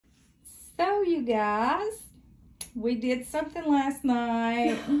So you guys, we did something last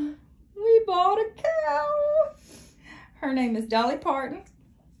night. We bought a cow. Her name is Dolly Parton,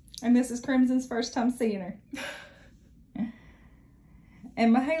 and this is Crimson's first time seeing her.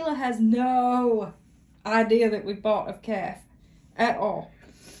 And Mahala has no idea that we bought a calf at all.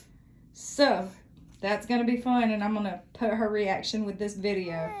 So that's gonna be fun, and I'm gonna put her reaction with this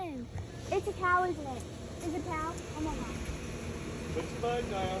video. It's a cow, isn't it? It's a cow. Come on, Mom. Put your bag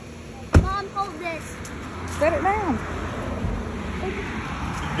down. Mom, hold this. Set it down. You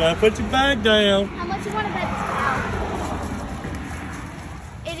gotta put your bag down. How much you want to bet this cow?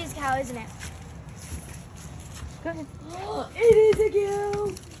 It is cow, isn't it? Go ahead. Oh, it is a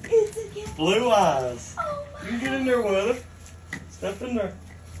cow. It's a cow. Blue eyes. Oh my. You can get in there with her. Step in there.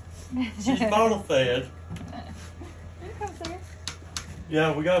 She's bottle fed. Here comes there.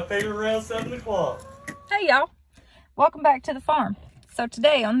 Yeah, we gotta feed her around 7 o'clock. Hey y'all, welcome back to the farm. So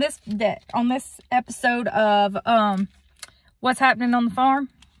today on this episode of what's happening on the farm,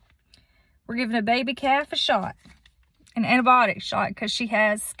 we're giving a baby calf a shot, an antibiotic shot, because she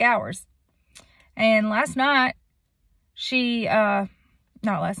has scours. And yesterday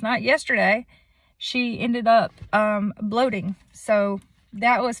she ended up bloating. So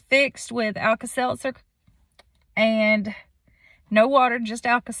that was fixed with Alka-Seltzer and no water, just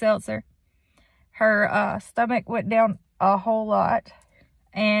Alka-Seltzer. Her stomach went down a whole lot,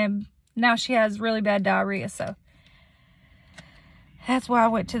 and now she has really bad diarrhea. So that's why I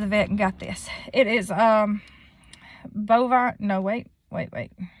went to the vet and got this. It is bovine. No, wait. What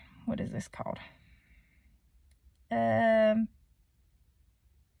is this called?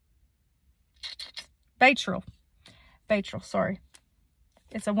 Batril, sorry.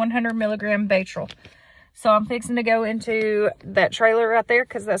 It's a 100 milligram Batril. So I'm fixing to go into that trailer right there,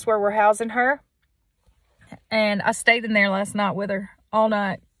 because that's where we're housing her. And I stayed in there last night with her all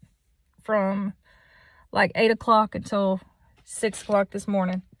night from like 8 o'clock until 6 o'clock this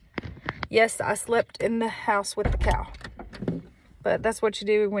morning. Yes, I slept in the house with the cow. But that's what you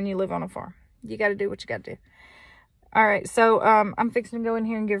do when you live on a farm. You got to do what you got to do. All right, so I'm fixing to go in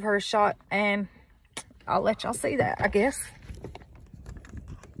here and give her a shot, and I'll let y'all see that, I guess.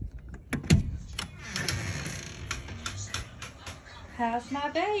 How's my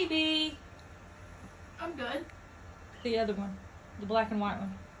baby? I'm good. The other one, the black and white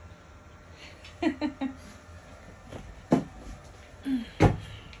one.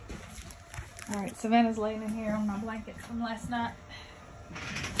 All right, Savannah's laying in here on my blankets from last night.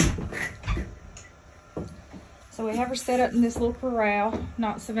 So we have her set up in this little corral.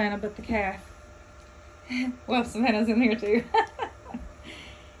 Not Savannah, but the calf. Well, Savannah's in here too.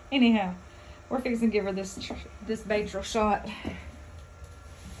 Anyhow, we're fixing to give her this Batril shot.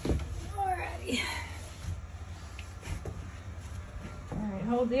 Alrighty. Alright,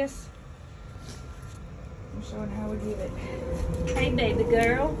 hold this. I'm showing how we give it. Hey, baby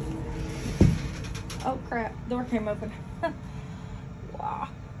girl. Oh, crap. Door came open. Wow.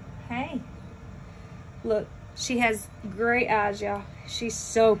 Hey. Look, she has great eyes, y'all. She's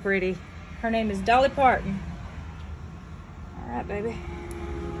so pretty. Her name is Dolly Parton. Alright, baby.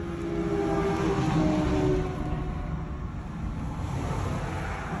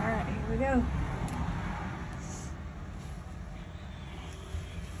 Alright, here we go.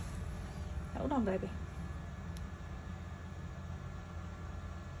 Hold on, baby.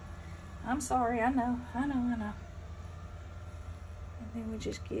 I'm sorry, I know. And then we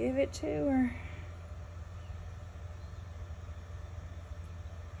just give it to her.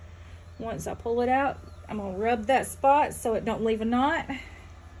 Once I pull it out, I'm gonna rub that spot so it don't leave a knot.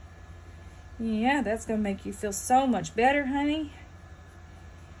 Yeah, that's gonna make you feel so much better, honey.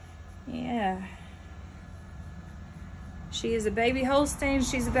 Yeah. She is a baby Holstein.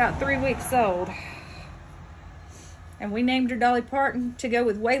 She's about 3 weeks old. And we named her Dolly Parton to go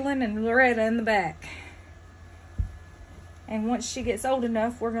with Waylon and Loretta in the back. And once she gets old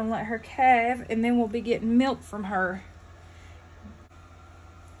enough, we're gonna let her calve, and then we'll be getting milk from her.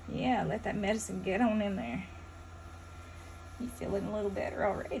 Yeah, let that medicine get on in there. You feeling a little better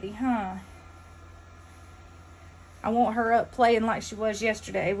already, huh? I want her up playing like she was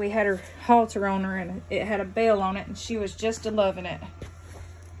yesterday. We had her halter on her, and it had a bell on it, and she was just a-loving it.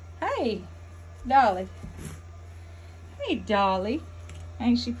 Hey, Dolly. Hey, Dolly.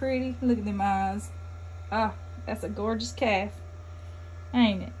 Ain't she pretty? Look at them eyes. Ah, that's a gorgeous calf.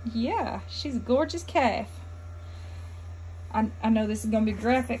 Ain't it? Yeah, she's a gorgeous calf. I know this is going to be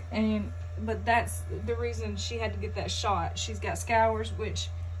graphic, but that's the reason she had to get that shot. She's got scours, which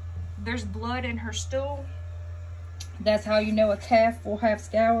there's blood in her stool. That's how you know a calf will have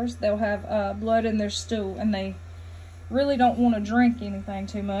scours. They'll have blood in their stool, and they really don't want to drink anything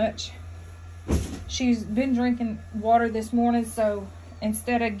too much. she's been drinking water this morning, so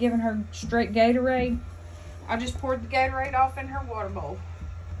instead of giving her straight Gatorade, I just poured the Gatorade off in her water bowl.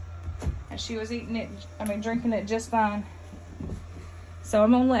 And she was drinking it just fine. So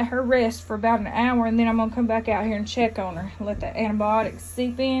I'm going to let her rest for about an hour, and then I'm going to come back out here and check on her. Let the antibiotics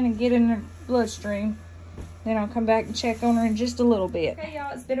seep in and get in her bloodstream. Then I'll come back and check on her in just a little bit. Okay,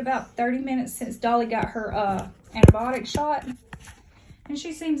 y'all, it's been about 30 minutes since Dolly got her antibiotic shot. And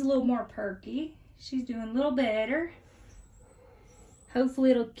she seems a little more perky. She's doing a little better.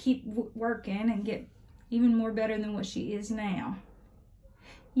 Hopefully it'll keep working and get even more better than what she is now.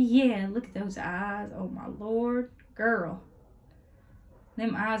 Yeah, look at those eyes. Oh, my Lord. Girl.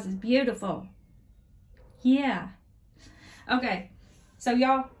 Them eyes is beautiful. Yeah. Okay. So,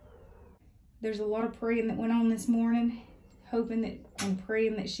 y'all, there's a lot of praying that went on this morning. Hoping that and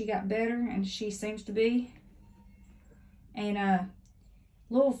praying that she got better. And she seems to be. And,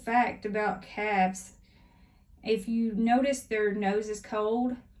 little fact about calves. If you notice their nose is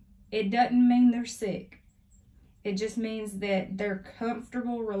cold, it doesn't mean they're sick. It just means that they're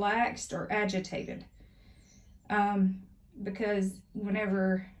comfortable, relaxed, or agitated. Because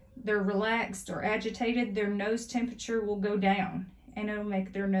whenever they're relaxed or agitated, their nose temperature will go down. And it'll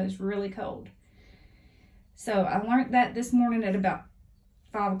make their nose really cold. So I learned that this morning at about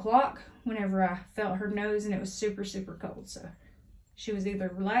 5 o'clock. Whenever I felt her nose and it was super, super cold. So she was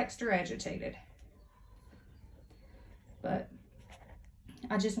either relaxed or agitated. But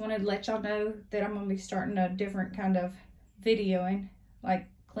I just wanted to let y'all know that I'm going to be starting a different kind of videoing. Like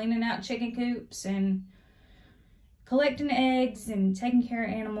cleaning out chicken coops and collecting eggs and taking care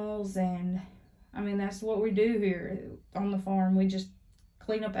of animals. And I mean, that's what we do here on the farm. We just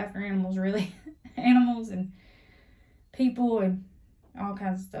clean up after animals, really. Animals and people and all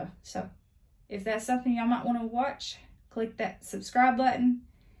kinds of stuff. So if that's something y'all might want to watch, click that subscribe button.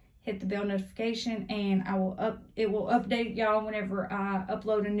 Hit the bell notification, and it will update y'all whenever I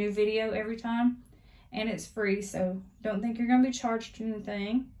upload a new video every time. And it's free, so don't think you're going to be charged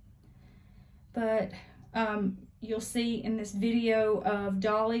anything. But you'll see in this video of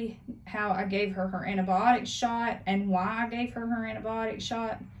Dolly how I gave her her antibiotic shot and why I gave her her antibiotic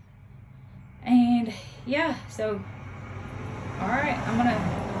shot. And yeah, so alright, I'm going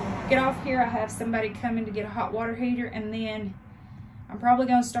to get off here. I have somebody coming to get a hot water heater, and then I'm probably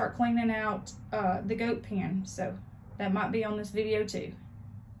going to start cleaning out the goat pen. So that might be on this video too.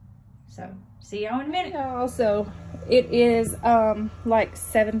 So see y'all in a minute. Also, it is like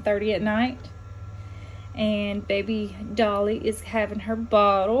 7:30 at night. And baby Dolly is having her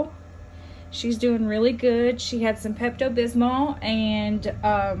bottle. She's doing really good. She had some Pepto-Bismol, and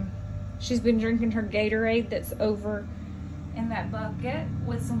she's been drinking her Gatorade that's over in that bucket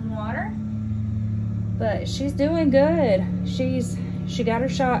with some water. But she's doing good. She got her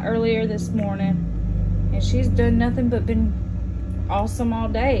shot earlier this morning, and she's done nothing but been awesome all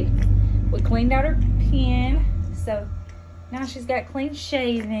day. We cleaned out her pen, so now she's got clean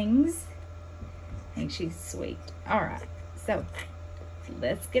shavings. I think she's sweet. All right, so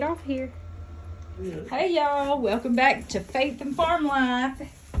let's get off here. Yeah. Hey y'all, welcome back to Faith and Farm Life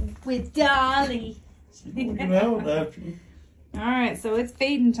with Dolly. She's looking out after you. All right, so it's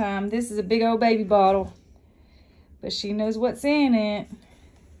feeding time. This is a big old baby bottle, but she knows what's in it.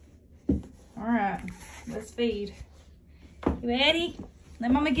 All right, let's feed. You ready?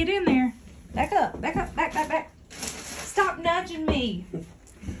 Let Mama get in there. Back up, back up, back, back, back. Stop nudging me.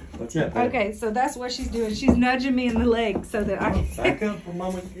 What's up, babe? Okay, so that's what she's doing. She's nudging me in the leg so that I can... Back up for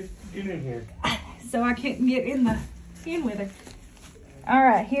Mama to get in here. So I can get in with her. All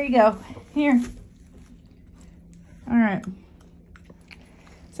right, here you go. Here. All right.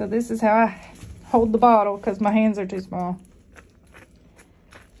 So this is how I hold the bottle because my hands are too small.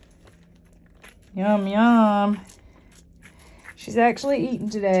 Yum, yum. She's actually eating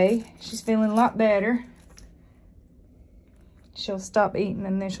today. She's feeling a lot better. She'll stop eating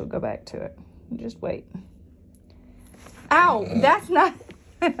and then she'll go back to it. Just wait. Ow, that's not...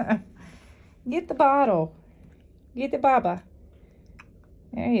 Get the bottle. Get the baba.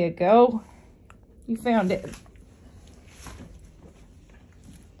 There you go. You found it.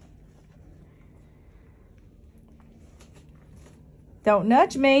 Don't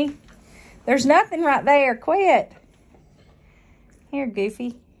nudge me. There's nothing right there. Quit. Here,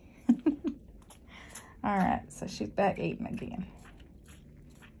 Goofy. All right, so she's back eating again.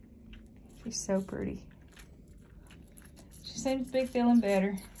 She's so pretty. She seems to be feeling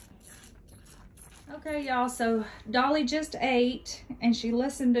better. Okay, y'all, so Dolly just ate, and she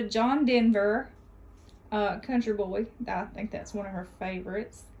listened to John Denver, Country Boy. I think that's one of her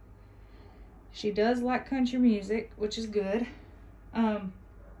favorites. She does like country music, which is good.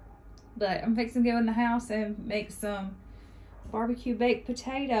 But I'm fixing to go in the house and make some barbecue baked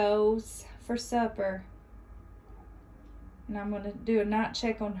potatoes for supper. And I'm going to do a night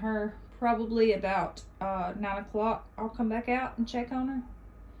check on her probably about 9 o'clock. I'll come back out and check on her.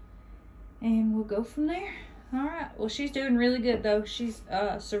 And we'll go from there. Alright, well, she's doing really good though. She's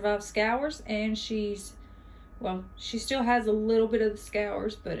survived scours, and she still has a little bit of the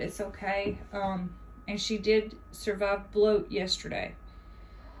scours, but it's okay. And she did survive bloat yesterday.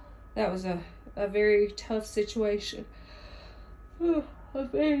 That was a very tough situation. I'm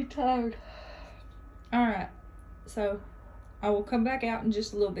very tired. Alright, so I will come back out in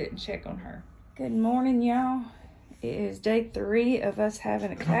just a little bit and check on her. Good morning, y'all. It is day 3 of us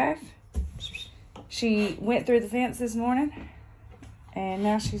having a calf. She went through the fence this morning, and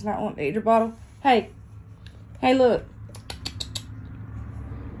now she's not wanting to eat her bottle. Hey, look.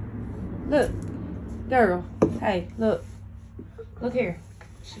 Look, girl. Hey, look. Look here.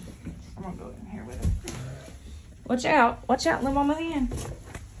 I'm gonna go in here with her. Watch out, little mama in.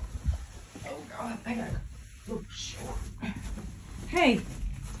 Oh God, I gotta go. Oh, shit. Hey,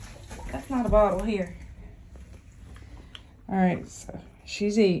 that's not a bottle here. All right, so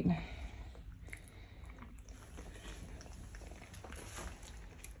she's eating.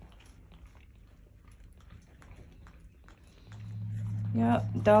 Yep,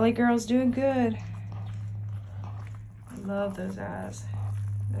 Dolly girl's doing good. I love those eyes.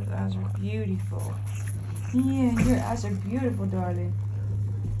 Those eyes are beautiful. Yeah, your eyes are beautiful, darling.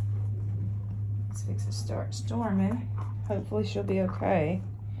 Let's fix it. Start storming. Hopefully she'll be okay.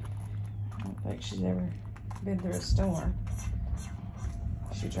 I don't think she's ever been through a storm.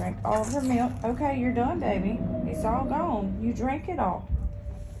 She drank all of her milk. Okay, you're done, baby. It's all gone. You drank it all.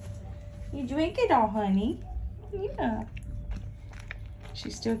 You drink it all, honey. Yeah. She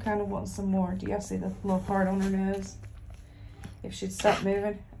still kind of wants some more. Do y'all see the little heart on her nose? If she'd stop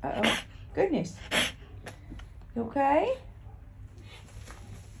moving. Uh-oh. Goodness. You okay?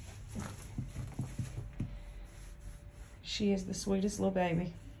 She is the sweetest little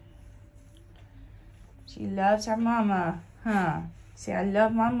baby. She loves her mama, huh? Say, I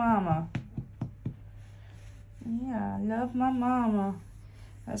love my mama. Yeah, I love my mama.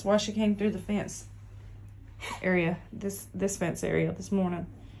 That's why she came through the fence area, this fence area this morning.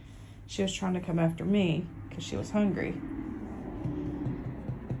 She was trying to come after me because she was hungry.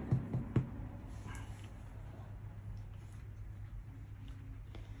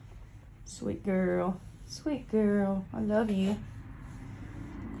 Sweet girl. Sweet girl. I love you.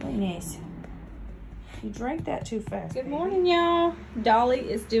 Goodness. You drank that too fast. Good morning, y'all. Dolly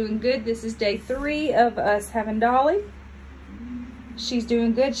is doing good. This is day 3 of us having Dolly. She's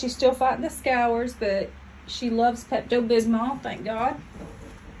doing good. She's still fighting the scours, but she loves Pepto-Bismol, thank God.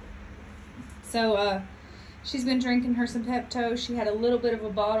 So, she's been drinking her some Pepto. She had a little bit of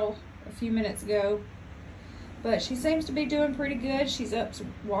a bottle a few minutes ago. But she seems to be doing pretty good. She's up,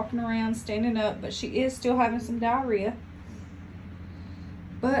 walking around, standing up, but she is still having some diarrhea.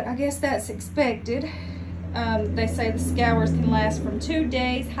 But I guess that's expected. They say the scours can last from 2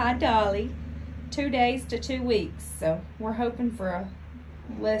 days, hi Dolly, 2 days to 2 weeks. So we're hoping for a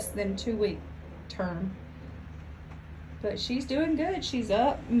less than 2 week term. But she's doing good. She's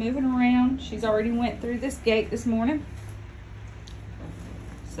up, moving around. She's already went through this gate this morning.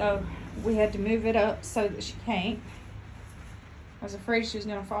 So we had to move it up so that she can't. I was afraid she was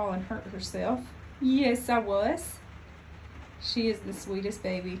going to fall and hurt herself. Yes, I was. She is the sweetest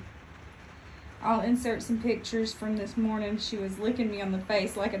baby. I'll insert some pictures from this morning. She was licking me on the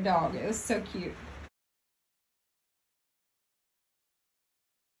face like a dog. It was so cute.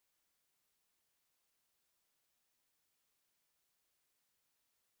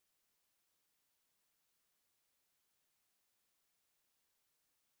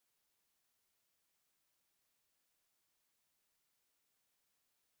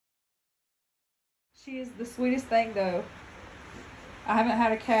 She is the sweetest thing though. I haven't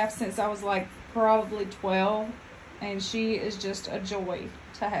had a calf since I was like probably 12, and she is just a joy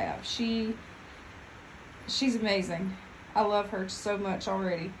to have. She's amazing. I love her so much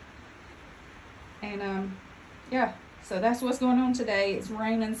already. And yeah, so that's what's going on today. It's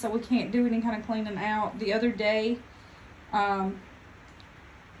raining, so we can't do any kind of cleaning out. The other day, I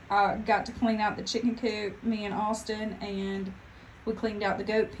got to clean out the chicken coop, me and Austin, and we cleaned out the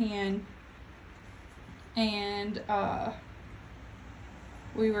goat pen. And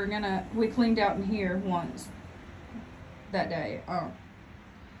we cleaned out in here once that day.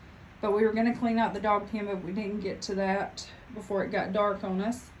 But we were gonna clean out the dog pen, but we didn't get to that before it got dark on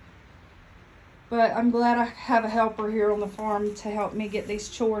us. But I'm glad I have a helper here on the farm to help me get these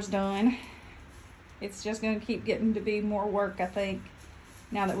chores done. It's just gonna keep getting to be more work, I think.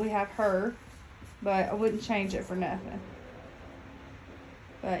 now that we have her, but I wouldn't change it for nothing.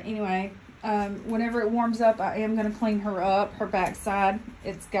 But anyway, whenever it warms up, I am going to clean her up. Her backside,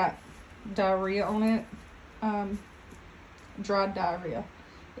 it's got diarrhea on it. Dried diarrhea.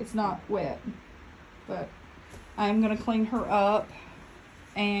 It's not wet. But I'm going to clean her up.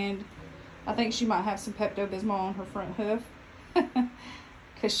 And I think she might have some Pepto-Bismol on her front hoof.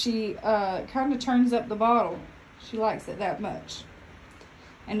 Because she kind of turns up the bottle. She likes it that much.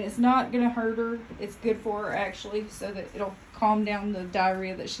 And it's not going to hurt her. It's good for her, actually, so that it'll calm down the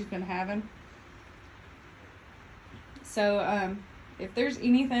diarrhea that she's been having. So, if there's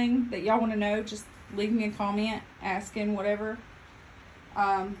anything that y'all want to know, just leave me a comment, asking, whatever.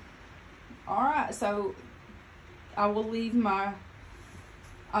 Alright, so I will leave my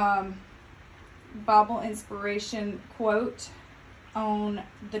Bible inspiration quote on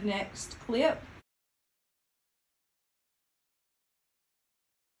the next clip.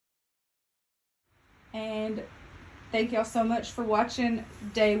 And thank y'all so much for watching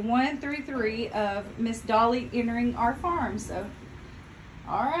day 1 through 3 of Miss Dolly entering our farm. So,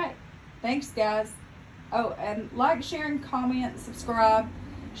 alright. Thanks, guys. Oh, and like, share, and comment, subscribe,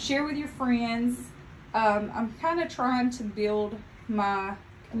 share with your friends. I'm kind of trying to build my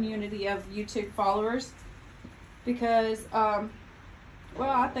community of YouTube followers because, well,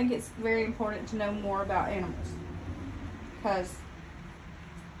 I think it's very important to know more about animals because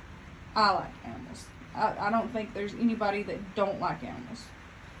I like animals. I don't think there's anybody that don't like animals.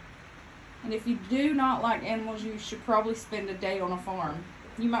 And if you do not like animals, you should probably spend a day on a farm.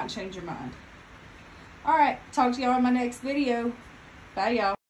 You might change your mind. Alright, talk to y'all in my next video. Bye, y'all.